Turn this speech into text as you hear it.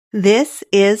This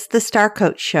is the Star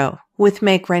Coach Show with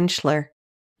Meg Rentschler,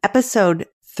 episode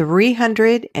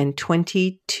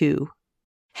 322.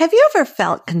 Have you ever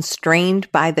felt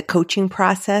constrained by the coaching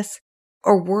process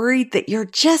or worried that you're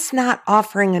just not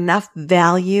offering enough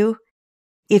value?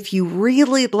 If you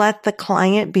really let the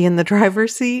client be in the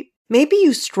driver's seat, maybe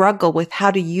you struggle with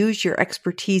how to use your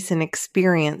expertise and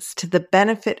experience to the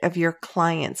benefit of your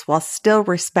clients while still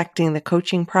respecting the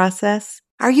coaching process.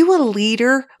 Are you a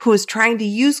leader who is trying to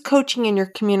use coaching in your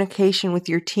communication with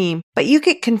your team, but you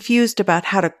get confused about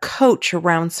how to coach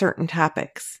around certain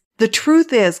topics? The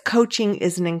truth is, coaching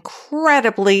is an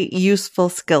incredibly useful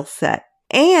skill set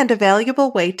and a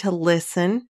valuable way to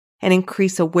listen and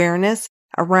increase awareness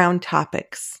around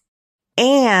topics.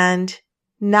 And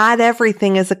not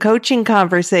everything is a coaching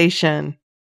conversation.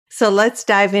 So let's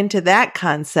dive into that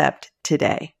concept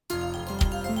today.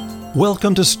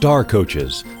 Welcome to Star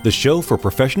Coaches, the show for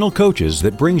professional coaches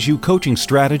that brings you coaching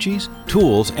strategies,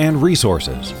 tools, and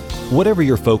resources. Whatever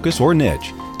your focus or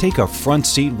niche, take a front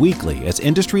seat weekly as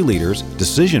industry leaders,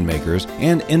 decision makers,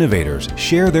 and innovators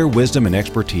share their wisdom and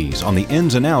expertise on the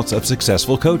ins and outs of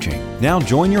successful coaching. Now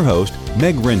join your host,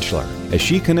 Meg Rentschler, as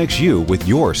she connects you with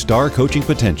your star coaching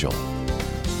potential.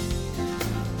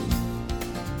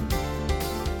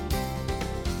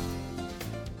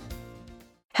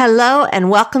 Hello and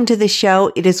welcome to the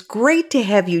show. It is great to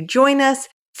have you join us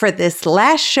for this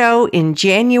last show in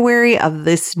January of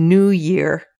this new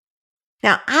year.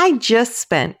 Now, I just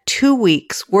spent 2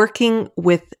 weeks working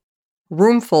with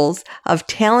roomfuls of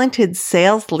talented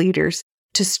sales leaders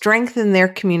to strengthen their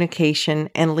communication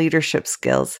and leadership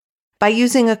skills by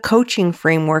using a coaching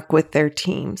framework with their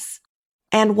teams.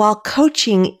 And while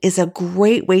coaching is a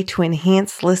great way to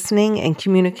enhance listening and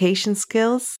communication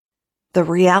skills, the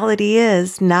reality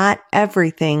is not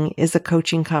everything is a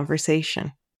coaching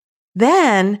conversation.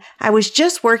 Then I was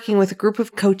just working with a group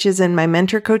of coaches in my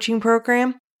mentor coaching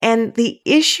program, and the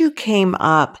issue came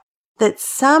up that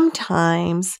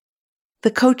sometimes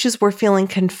the coaches were feeling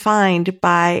confined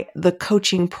by the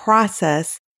coaching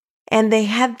process, and they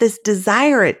had this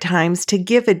desire at times to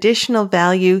give additional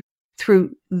value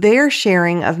through their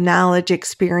sharing of knowledge,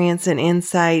 experience, and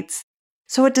insights.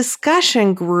 So a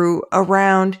discussion grew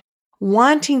around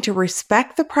wanting to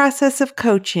respect the process of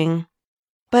coaching,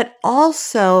 but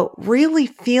also really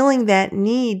feeling that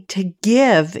need to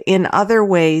give in other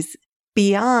ways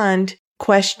beyond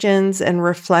questions and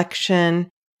reflection,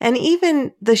 and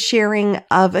even the sharing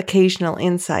of occasional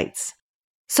insights.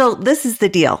 So this is the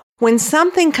deal. When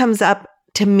something comes up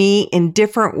to me in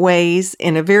different ways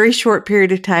in a very short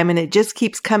period of time and it just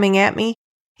keeps coming at me,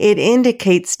 it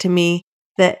indicates to me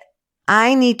that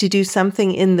I need to do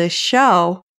something in the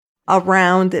show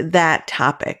around that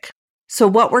topic. So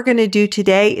what we're going to do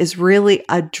today is really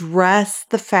address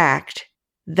the fact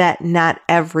that not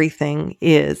everything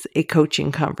is a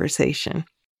coaching conversation.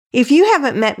 If you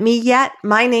haven't met me yet,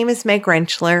 my name is Meg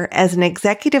Rentschler. As an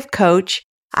executive coach,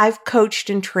 I've coached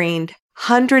and trained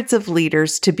hundreds of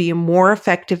leaders to be more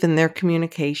effective in their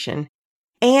communication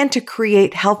and to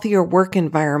create healthier work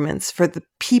environments for the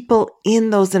people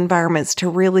in those environments to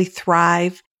really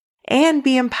thrive and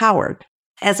be empowered.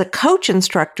 As a coach,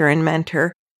 instructor, and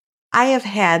mentor, I have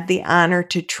had the honor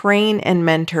to train and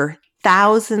mentor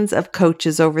thousands of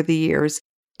coaches over the years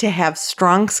to have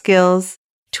strong skills,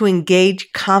 to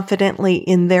engage confidently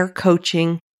in their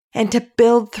coaching, and to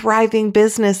build thriving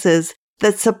businesses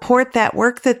that support that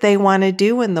work that they want to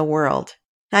do in the world.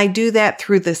 I do that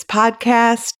through this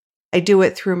podcast. I do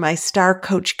it through my Star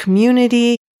Coach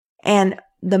community and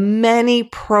the many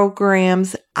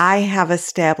programs I have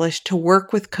established to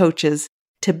work with coaches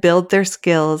to build their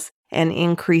skills and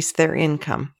increase their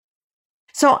income.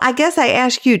 So I guess I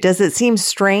ask you, does it seem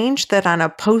strange that on a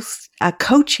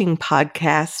coaching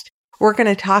podcast, we're going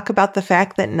to talk about the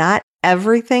fact that not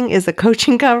everything is a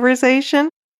coaching conversation?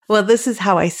 Well, this is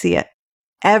how I see it.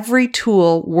 Every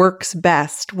tool works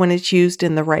best when it's used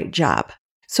in the right job.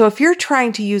 So if you're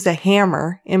trying to use a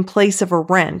hammer in place of a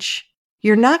wrench,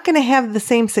 you're not going to have the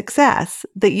same success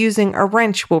that using a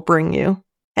wrench will bring you.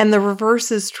 And the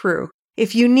reverse is true.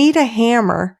 If you need a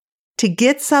hammer to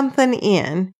get something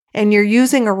in and you're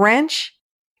using a wrench,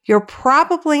 you're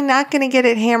probably not going to get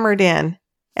it hammered in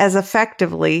as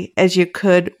effectively as you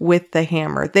could with the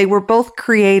hammer. They were both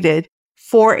created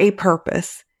for a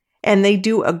purpose, and they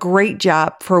do a great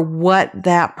job for what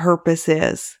that purpose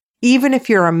is. Even if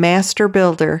you're a master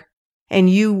builder and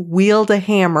you wield a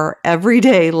hammer every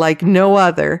day like no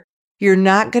other, you're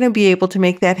not going to be able to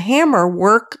make that hammer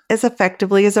work as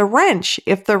effectively as a wrench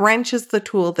if the wrench is the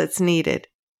tool that's needed.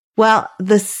 Well,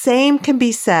 the same can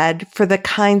be said for the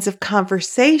kinds of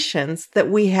conversations that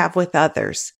we have with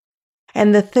others.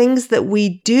 and the things that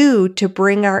we do to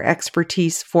bring our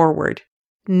expertise forward.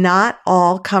 Not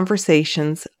all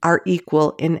conversations are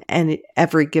equal in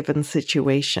every given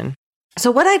situation.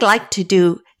 So what I'd like to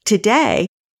do today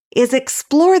is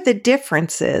explore the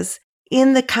differences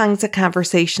in the kinds of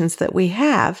conversations that we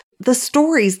have, the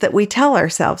stories that we tell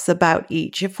ourselves about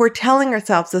each. If we're telling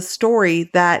ourselves a story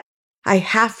that I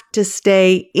have to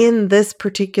stay in this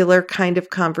particular kind of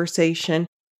conversation,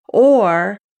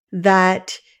 or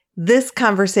that this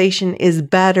conversation is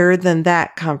better than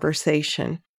that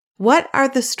conversation. What are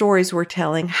the stories we're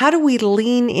telling? How do we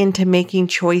lean into making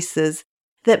choices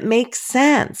that make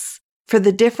sense for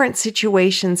the different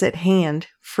situations at hand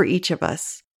for each of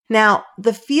us? Now,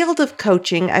 the field of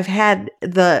coaching, I've had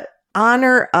the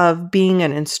honor of being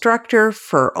an instructor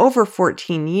for over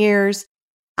 14 years.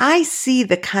 I see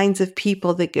the kinds of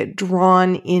people that get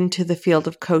drawn into the field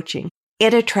of coaching.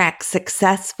 It attracts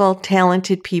successful,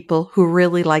 talented people who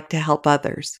really like to help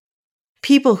others.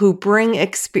 People who bring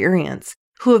experience,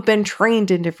 who have been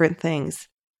trained in different things,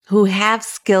 who have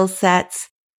skill sets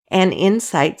and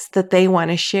insights that they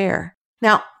want to share.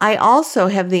 Now, I also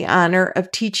have the honor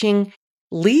of teaching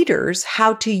leaders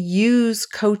how to use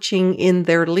coaching in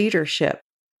their leadership.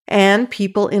 And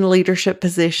people in leadership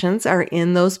positions are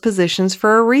in those positions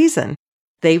for a reason.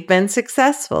 They've been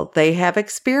successful. They have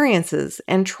experiences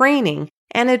and training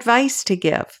and advice to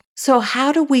give. So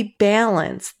how do we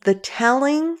balance the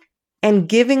telling and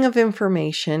giving of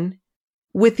information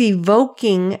with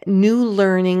evoking new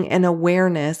learning and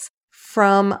awareness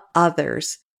from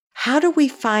others? How do we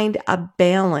find a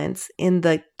balance in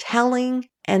the telling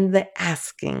and the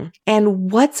asking,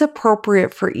 and what's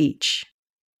appropriate for each?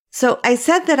 So I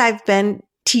said that I've been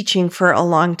teaching for a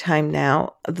long time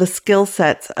now, the skill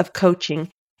sets of coaching.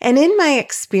 And in my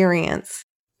experience,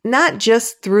 not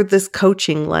just through this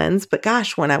coaching lens, but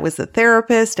gosh, when I was a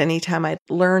therapist, anytime I'd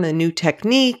learn a new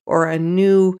technique or a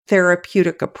new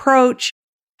therapeutic approach,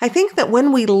 I think that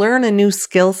when we learn a new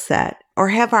skill set or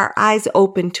have our eyes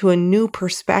open to a new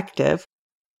perspective,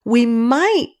 we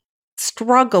might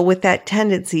struggle with that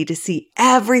tendency to see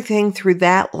everything through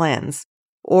that lens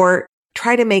or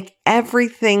try to make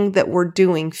everything that we're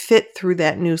doing fit through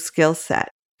that new skill set.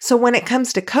 So when it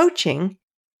comes to coaching,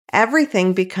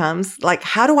 everything becomes like,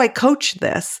 how do I coach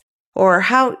this? Or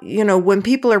how, when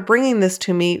people are bringing this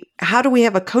to me, how do we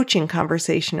have a coaching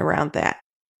conversation around that?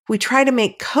 We try to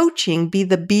make coaching be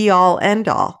the be-all,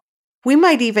 end-all. We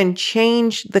might even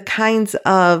change the kinds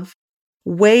of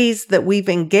ways that we've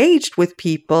engaged with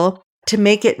people to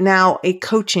make it now a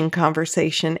coaching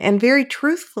conversation. And very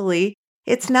truthfully,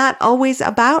 it's not always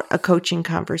about a coaching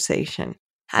conversation.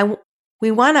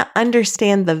 We want to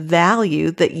understand the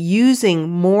value that using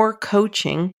more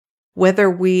coaching, whether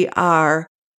we are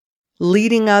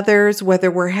leading others,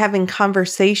 whether we're having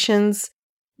conversations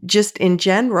just in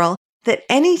general, that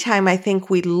anytime I think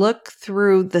we look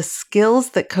through the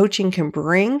skills that coaching can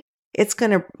bring, it's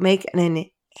going to make an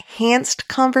enhanced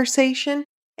conversation.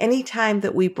 Anytime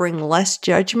that we bring less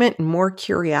judgment and more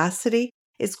curiosity,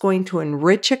 it's going to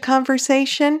enrich a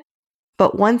conversation.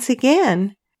 But once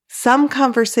again, some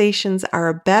conversations are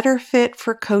a better fit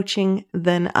for coaching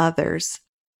than others.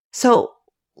 So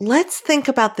let's think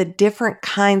about the different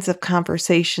kinds of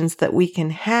conversations that we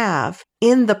can have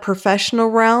in the professional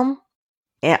realm,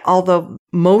 although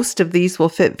most of these will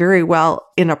fit very well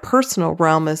in a personal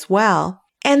realm as well.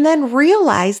 And then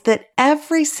realize that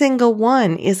every single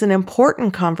one is an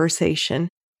important conversation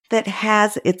that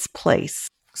has its place.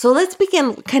 So let's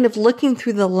begin kind of looking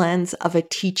through the lens of a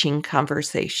teaching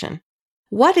conversation.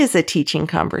 What is a teaching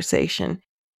conversation?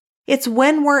 It's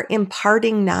when we're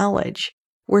imparting knowledge.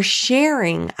 We're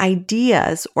sharing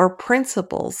ideas or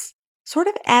principles, sort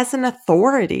of as an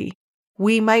authority.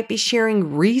 We might be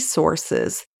sharing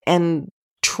resources and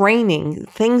training,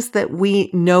 things that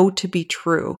we know to be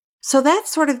true. So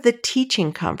that's sort of the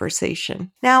teaching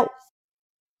conversation. Now,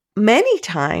 many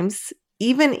times,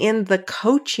 even in the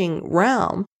coaching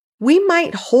realm, we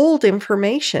might hold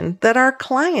information that our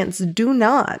clients do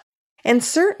not. And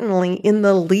certainly in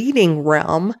the leading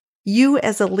realm, you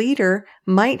as a leader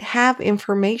might have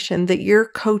information that your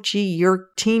coachee, your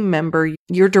team member,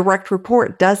 your direct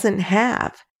report doesn't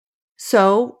have.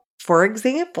 So, for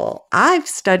example, I've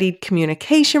studied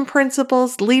communication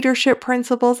principles, leadership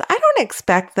principles. I don't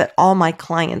expect that all my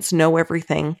clients know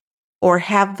everything or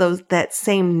have that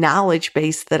same knowledge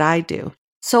base that I do.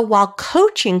 So while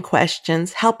coaching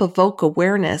questions help evoke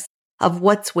awareness of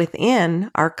what's within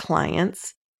our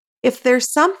clients, if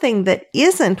there's something that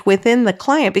isn't within the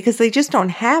client because they just don't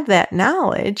have that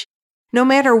knowledge, no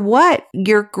matter what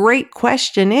your great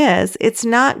question is, it's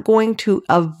not going to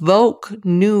evoke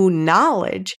new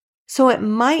knowledge. So it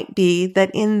might be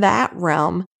that in that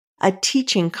realm, a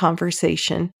teaching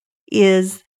conversation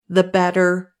is the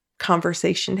better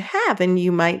conversation to have. And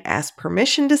you might ask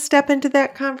permission to step into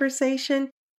that conversation.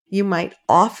 You might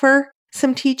offer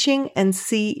some teaching and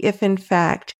see if, in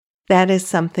fact, that is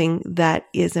something that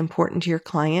is important to your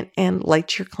client and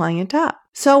lights your client up.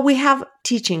 So we have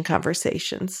teaching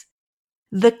conversations.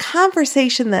 The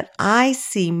conversation that I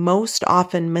see most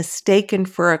often mistaken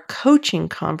for a coaching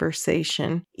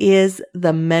conversation is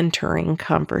the mentoring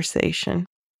conversation.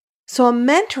 So a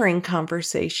mentoring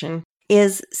conversation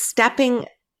is stepping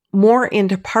more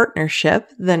into partnership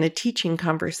than a teaching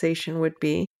conversation would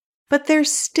be, but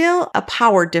there's still a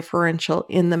power differential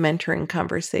in the mentoring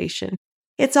conversation.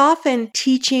 It's often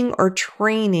teaching or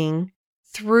training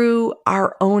through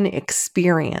our own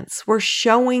experience. We're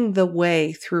showing the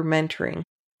way through mentoring.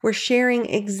 We're sharing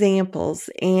examples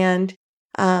and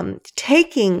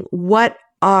taking what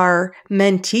our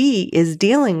mentee is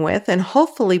dealing with and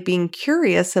hopefully being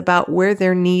curious about where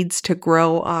their needs to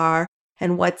grow are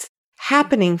and what's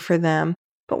happening for them.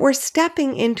 But we're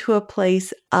stepping into a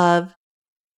place of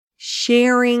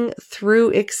sharing through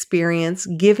experience,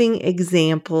 giving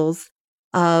examples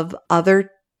of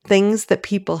other things that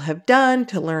people have done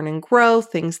to learn and grow,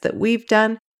 things that we've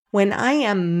done. When I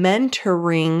am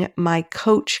mentoring my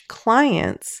coach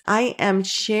clients, I am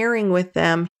sharing with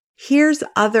them, here's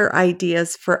other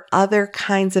ideas for other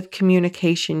kinds of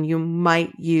communication you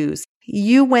might use.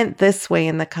 You went this way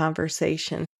in the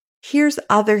conversation. Here's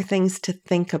other things to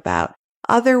think about,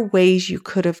 other ways you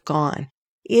could have gone.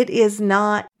 It is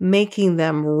not making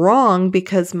them wrong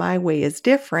because my way is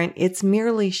different. It's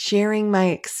merely sharing my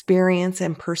experience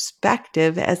and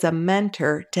perspective as a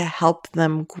mentor to help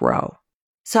them grow.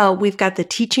 So we've got the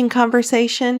teaching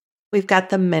conversation. We've got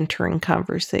the mentoring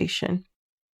conversation.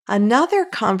 Another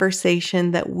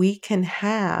conversation that we can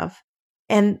have,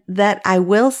 and that I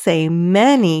will say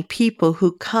many people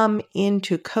who come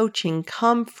into coaching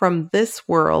come from this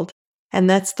world, and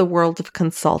that's the world of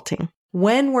consulting.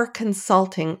 When we're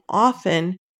consulting,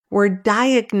 often we're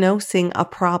diagnosing a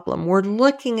problem. We're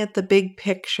looking at the big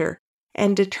picture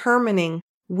and determining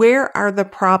where are the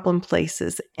problem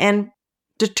places and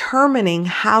determining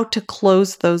how to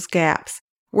close those gaps.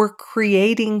 We're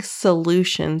creating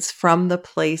solutions from the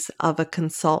place of a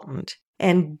consultant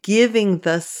and giving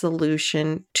the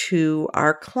solution to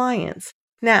our clients.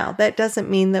 Now, that doesn't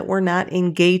mean that we're not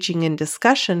engaging in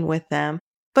discussion with them,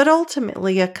 but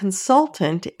ultimately a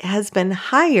consultant has been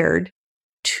hired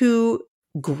to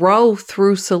grow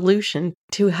through solution,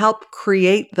 to help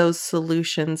create those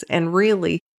solutions and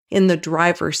really in the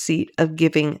driver's seat of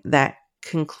giving that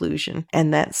conclusion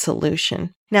and that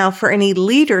solution. Now, for any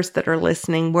leaders that are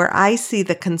listening, where I see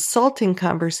the consulting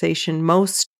conversation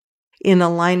most in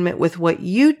alignment with what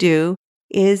you do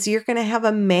is you're going to have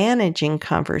a managing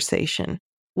conversation.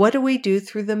 What do we do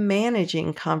through the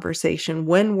managing conversation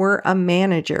when we're a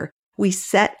manager? We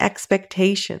set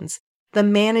expectations. The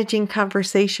managing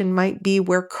conversation might be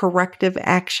where corrective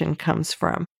action comes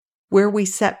from, where we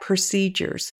set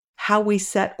procedures, how we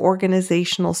set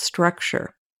organizational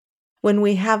structure. When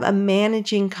we have a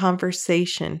managing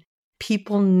conversation,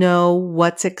 people know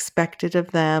what's expected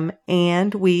of them,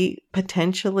 and we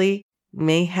potentially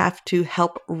may have to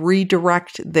help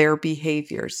redirect their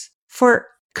behaviors. For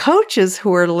coaches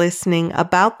who are listening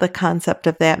about the concept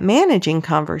of that managing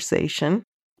conversation,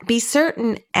 be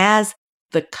certain as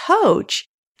the coach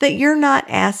that you're not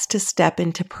asked to step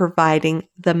into providing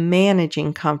the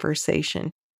managing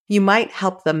conversation. You might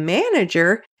help the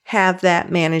manager have that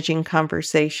managing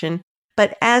conversation,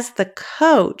 but as the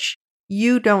coach,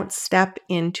 you don't step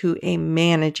into a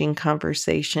managing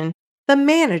conversation. The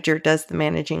manager does the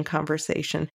managing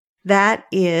conversation. That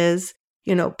is,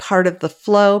 part of the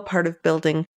flow, part of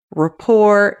building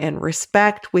rapport and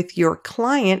respect with your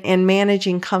client and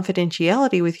managing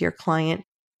confidentiality with your client.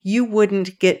 You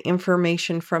wouldn't get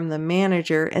information from the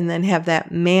manager and then have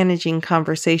that managing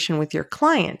conversation with your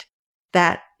client.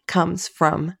 That comes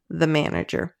from the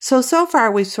manager. So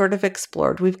far we've sort of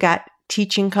explored. We've got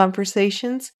teaching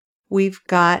conversations. We've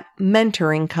got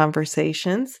mentoring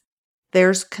conversations.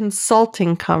 There's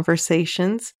consulting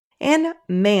conversations and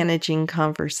managing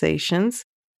conversations.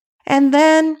 And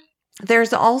then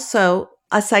there's also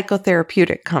a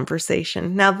psychotherapeutic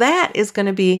conversation. Now that is going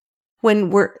to be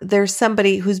when there's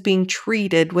somebody who's being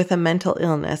treated with a mental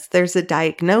illness. There's a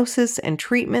diagnosis and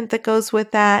treatment that goes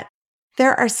with that.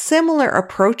 There are similar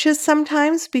approaches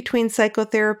sometimes between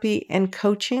psychotherapy and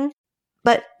coaching,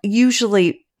 but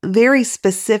usually very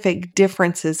specific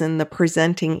differences in the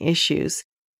presenting issues.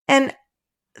 And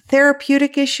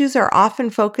therapeutic issues are often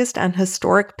focused on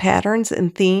historic patterns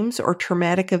and themes or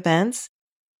traumatic events.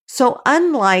 So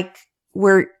unlike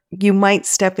where you might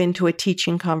step into a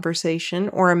teaching conversation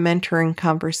or a mentoring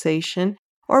conversation,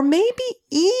 or maybe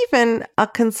even a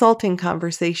consulting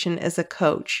conversation as a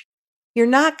coach, you're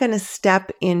not going to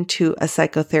step into a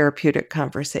psychotherapeutic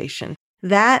conversation.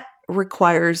 That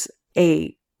requires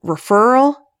a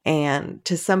referral and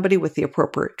to somebody with the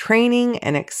appropriate training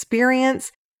and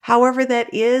experience. However,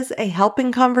 that is a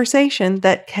helping conversation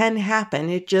that can happen.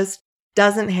 It just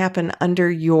doesn't happen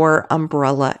under your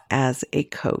umbrella as a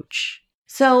coach.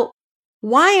 So,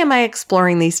 why am I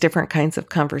exploring these different kinds of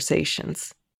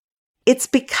conversations? It's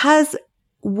because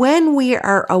when we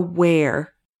are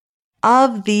aware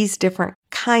of these different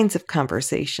kinds of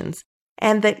conversations,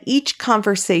 and that each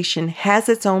conversation has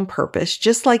its own purpose,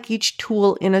 just like each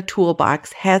tool in a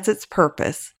toolbox has its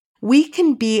purpose, we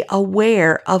can be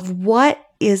aware of what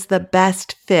is the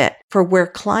best fit for where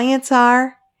clients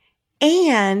are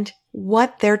and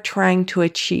what they're trying to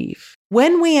achieve.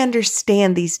 When we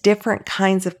understand these different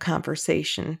kinds of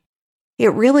conversation,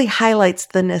 it really highlights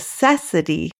the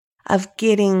necessity of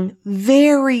getting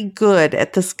very good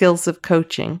at the skills of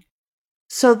coaching,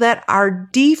 so that our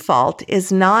default is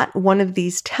not one of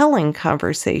these telling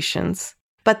conversations,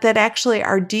 but that actually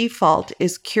our default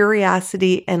is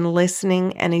curiosity and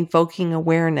listening and evoking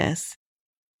awareness.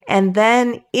 And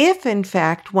then if in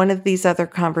fact one of these other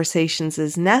conversations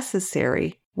is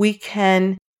necessary, we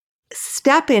can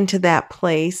step into that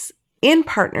place in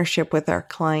partnership with our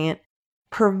client,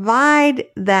 provide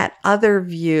that other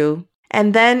view,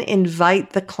 and then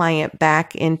invite the client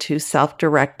back into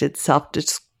self-directed,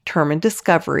 self-determined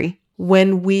discovery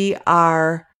when we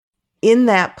are in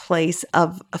that place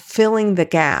of filling the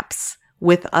gaps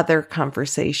with other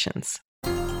conversations.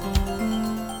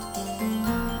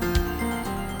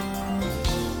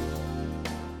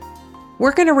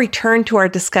 We're going to return to our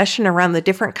discussion around the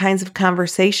different kinds of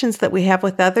conversations that we have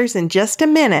with others in just a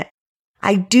minute.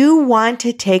 I do want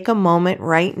to take a moment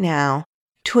right now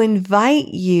to invite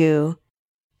you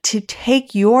to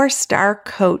take your Star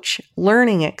Coach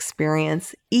learning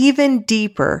experience even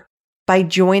deeper by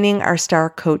joining our Star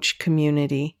Coach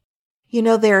community. You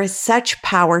know, there is such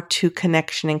power to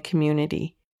connection and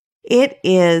community. It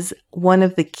is one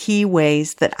of the key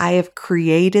ways that I have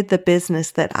created the business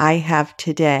that I have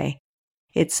today.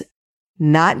 It's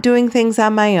not doing things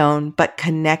on my own, but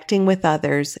connecting with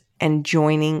others and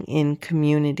joining in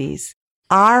communities.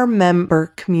 Our member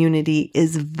community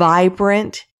is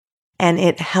vibrant, and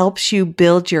it helps you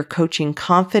build your coaching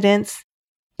confidence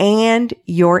and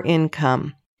your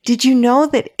income. Did you know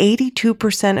that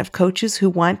 82% of coaches who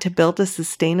want to build a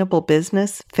sustainable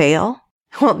business fail?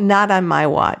 Well, not on my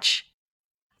watch.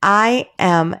 I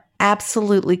am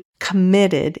absolutely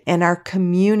committed, and our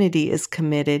community is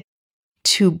committed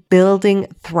to building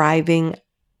thriving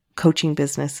coaching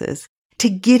businesses, to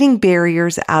getting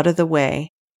barriers out of the way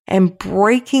and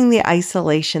breaking the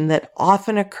isolation that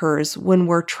often occurs when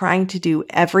we're trying to do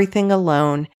everything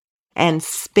alone and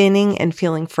spinning and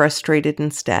feeling frustrated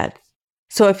instead.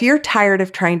 So if you're tired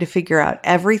of trying to figure out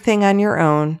everything on your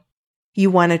own, you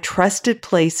want a trusted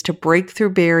place to break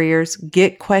through barriers,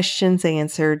 get questions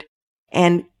answered,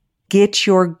 and get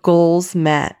your goals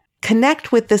met.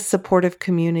 Connect with this supportive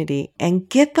community and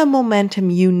get the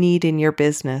momentum you need in your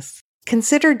business.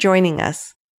 Consider joining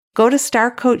us. Go to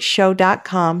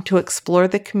starcoachshow.com to explore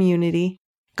the community.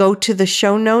 Go to the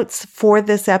show notes for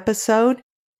this episode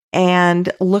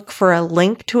and look for a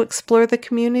link to explore the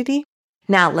community.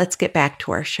 Now let's get back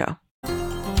to our show.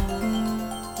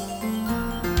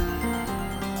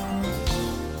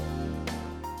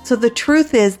 So the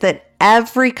truth is that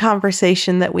every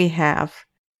conversation that we have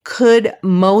could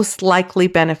most likely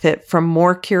benefit from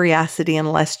more curiosity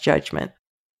and less judgment.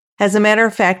 As a matter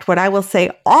of fact, what I will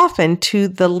say often to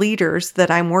the leaders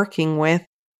that I'm working with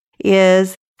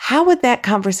is, how would that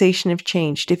conversation have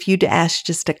changed if you'd asked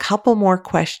just a couple more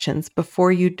questions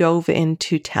before you dove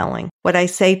into telling? What I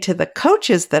say to the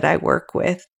coaches that I work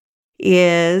with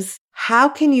is, how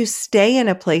can you stay in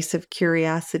a place of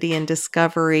curiosity and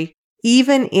discovery,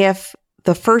 even if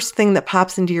the first thing that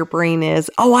pops into your brain is,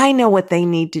 oh, I know what they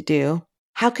need to do.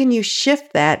 How can you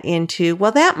shift that into,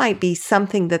 well, that might be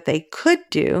something that they could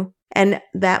do, and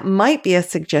that might be a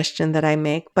suggestion that I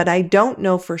make, but I don't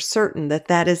know for certain that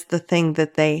that is the thing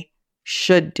that they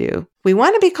should do. We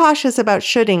want to be cautious about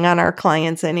shoulding on our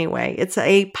clients anyway. It's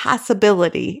a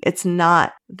possibility. It's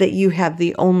not that you have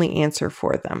the only answer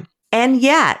for them. And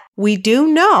yet, we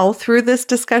do know through this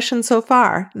discussion so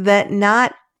far that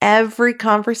not every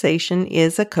conversation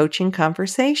is a coaching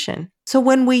conversation. So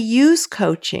when we use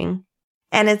coaching,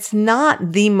 and it's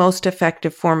not the most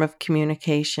effective form of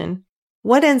communication,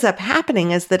 what ends up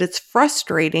happening is that it's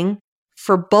frustrating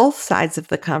for both sides of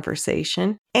the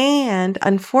conversation, and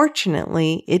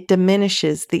unfortunately, it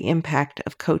diminishes the impact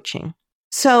of coaching.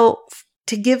 So,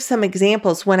 to give some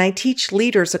examples, when I teach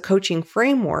leaders a coaching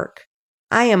framework,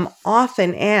 I am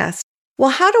often asked, well,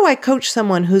 how do I coach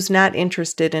someone who's not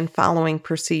interested in following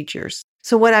procedures?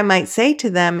 So what I might say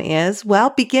to them is, well,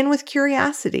 begin with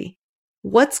curiosity.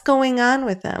 What's going on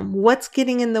with them? What's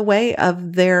getting in the way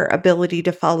of their ability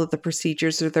to follow the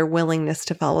procedures or their willingness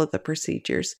to follow the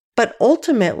procedures? But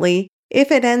ultimately,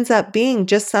 if it ends up being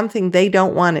just something they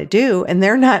don't want to do and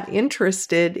they're not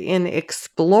interested in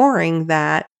exploring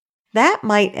that, that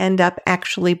might end up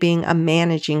actually being a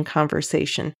managing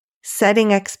conversation,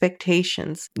 setting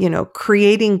expectations,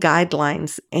 creating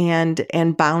guidelines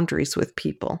and boundaries with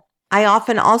people. I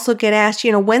often also get asked,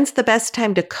 when's the best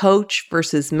time to coach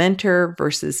versus mentor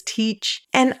versus teach?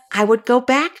 And I would go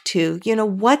back to,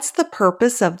 what's the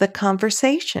purpose of the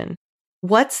conversation?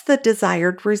 What's the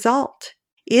desired result?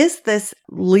 Is this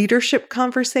leadership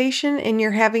conversation and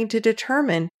you're having to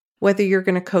determine whether you're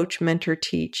going to coach, mentor,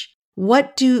 teach?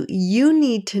 What do you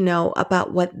need to know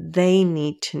about what they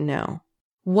need to know?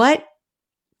 What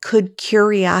could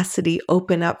curiosity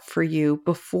open up for you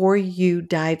before you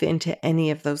dive into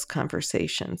any of those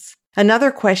conversations?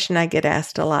 Another question I get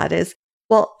asked a lot is,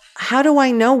 well, how do I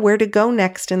know where to go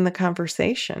next in the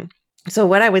conversation? So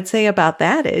what I would say about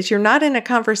that is you're not in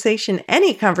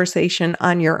any conversation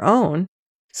on your own.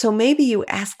 So maybe you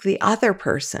ask the other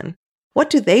person,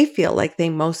 what do they feel like they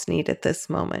most need at this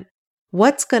moment?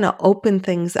 What's going to open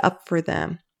things up for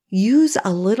them? Use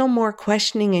a little more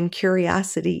questioning and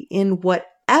curiosity in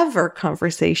whatever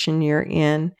conversation you're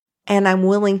in, and I'm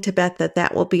willing to bet that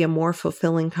that will be a more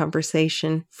fulfilling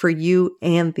conversation for you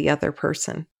and the other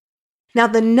person. Now,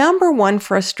 the number one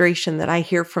frustration that I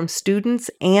hear from students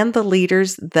and the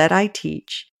leaders that I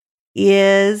teach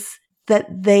is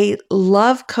that they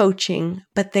love coaching,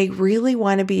 but they really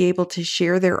want to be able to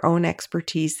share their own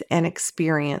expertise and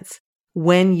experience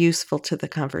when useful to the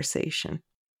conversation.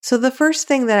 So the first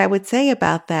thing that I would say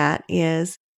about that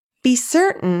is be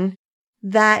certain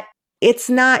that it's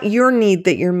not your need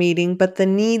that you're meeting, but the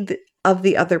need of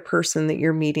the other person that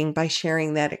you're meeting by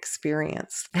sharing that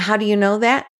experience. How do you know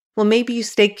that? Well, maybe you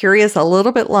stay curious a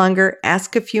little bit longer,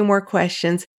 ask a few more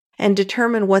questions, and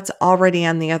determine what's already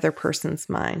on the other person's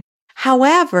mind.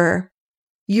 However,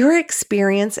 your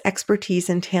experience, expertise,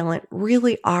 and talent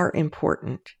really are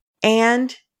important.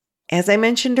 And as I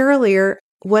mentioned earlier,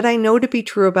 what I know to be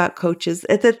true about coaches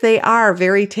is that they are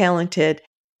very talented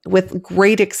with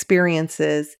great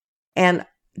experiences and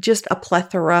just a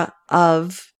plethora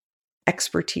of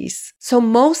expertise. So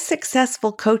most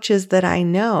successful coaches that I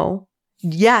know,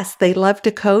 yes, they love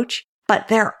to coach, but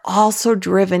they're also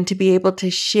driven to be able to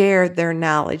share their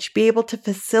knowledge, be able to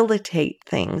facilitate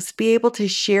things, be able to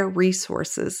share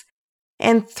resources.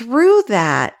 And through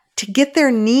that, to get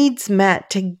their needs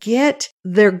met, to get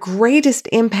their greatest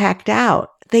impact out,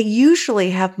 they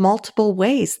usually have multiple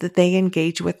ways that they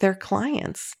engage with their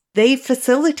clients. They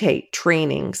facilitate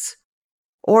trainings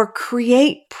or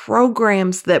create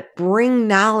programs that bring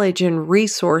knowledge and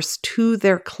resource to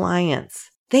their clients.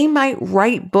 They might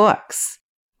write books,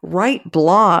 write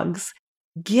blogs,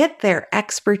 get their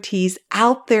expertise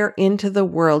out there into the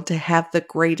world to have the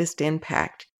greatest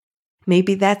impact.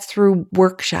 Maybe that's through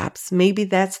workshops. Maybe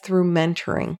that's through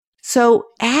mentoring. So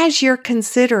as you're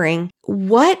considering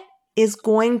what is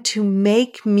going to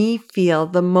make me feel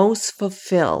the most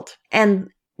fulfilled and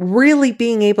really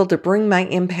being able to bring my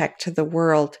impact to the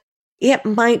world, it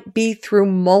might be through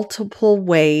multiple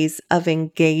ways of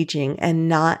engaging and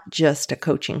not just a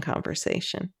coaching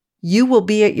conversation. You will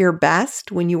be at your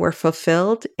best when you are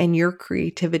fulfilled and your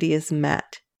creativity is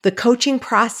met. The coaching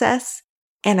process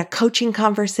and a coaching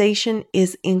conversation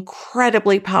is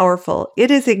incredibly powerful.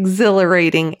 It is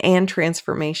exhilarating and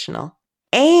transformational.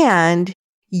 And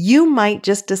you might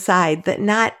just decide that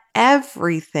not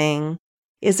everything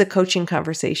is a coaching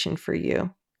conversation for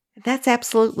you. That's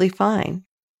absolutely fine.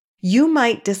 You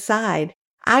might decide,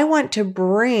 I want to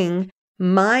bring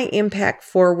my impact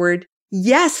forward,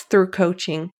 yes, through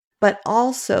coaching, but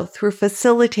also through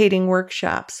facilitating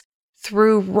workshops,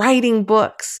 through writing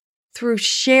books, through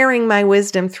sharing my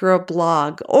wisdom through a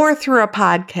blog or through a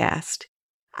podcast.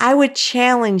 I would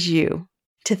challenge you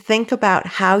to think about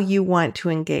how you want to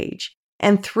engage.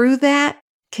 And through that,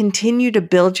 continue to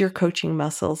build your coaching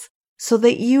muscles so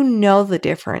that you know the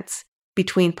difference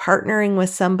between partnering with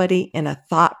somebody in a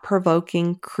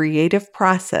thought-provoking, creative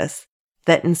process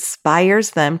that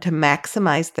inspires them to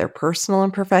maximize their personal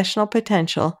and professional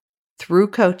potential through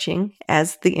coaching,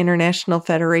 as the International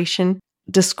Federation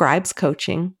describes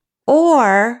coaching,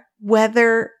 or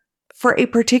whether for a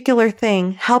particular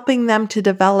thing, helping them to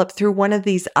develop through one of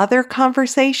these other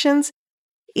conversations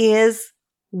is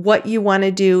what you want to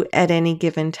do at any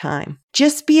given time.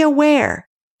 Just be aware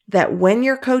that when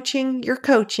you're coaching,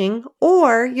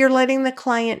 or you're letting the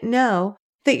client know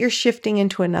that you're shifting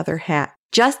into another hat.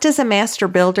 Just as a master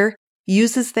builder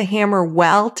uses the hammer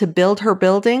well to build her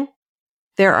building,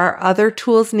 there are other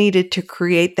tools needed to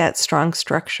create that strong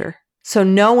structure. So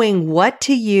knowing what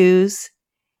to use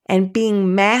and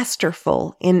being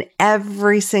masterful in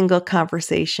every single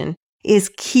conversation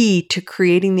is key to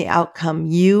creating the outcome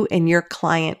you and your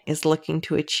client is looking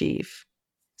to achieve.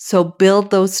 So build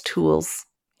those tools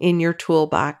in your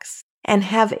toolbox and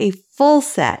have a full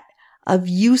set of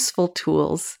useful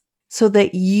tools so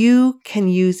that you can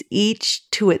use each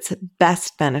to its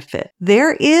best benefit.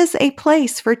 There is a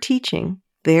place for teaching.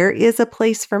 There is a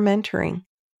place for mentoring.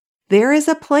 There is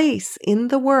a place in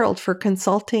the world for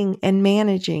consulting and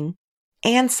managing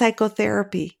and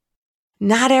psychotherapy.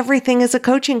 Not everything is a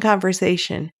coaching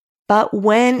conversation, but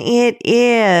when it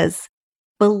is,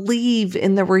 believe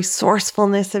in the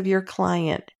resourcefulness of your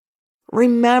client.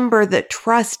 Remember that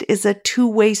trust is a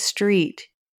two-way street.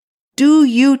 Do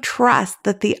you trust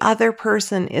that the other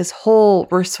person is whole,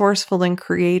 resourceful, and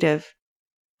creative?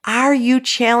 Are you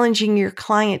challenging your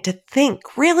client to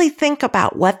really think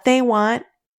about what they want,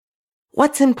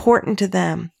 what's important to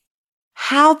them,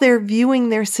 how they're viewing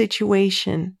their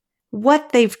situation,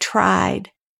 what they've tried,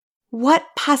 what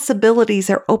possibilities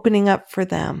are opening up for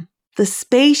them? The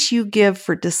space you give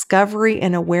for discovery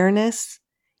and awareness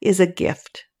is a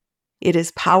gift. It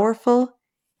is powerful.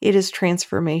 It is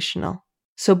transformational.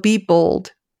 So be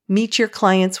bold. Meet your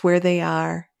clients where they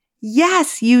are.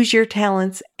 Yes, use your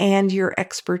talents and your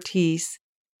expertise,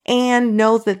 and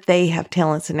know that they have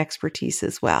talents and expertise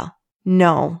as well.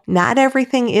 No, not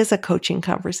everything is a coaching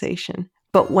conversation,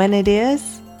 but when it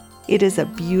is a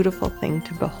beautiful thing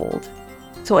to behold.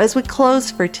 So as we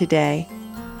close for today,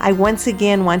 I once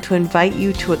again want to invite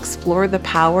you to explore the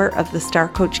power of the Star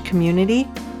Coach community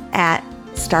at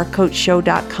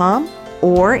starcoachshow.com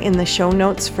or in the show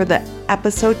notes for the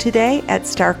episode today at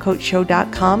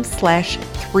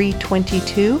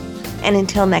starcoachshow.com/322. And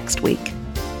until next week,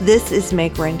 this is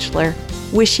Meg Rentschler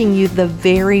wishing you the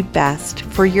very best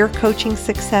for your coaching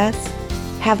success.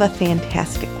 Have a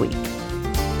fantastic week.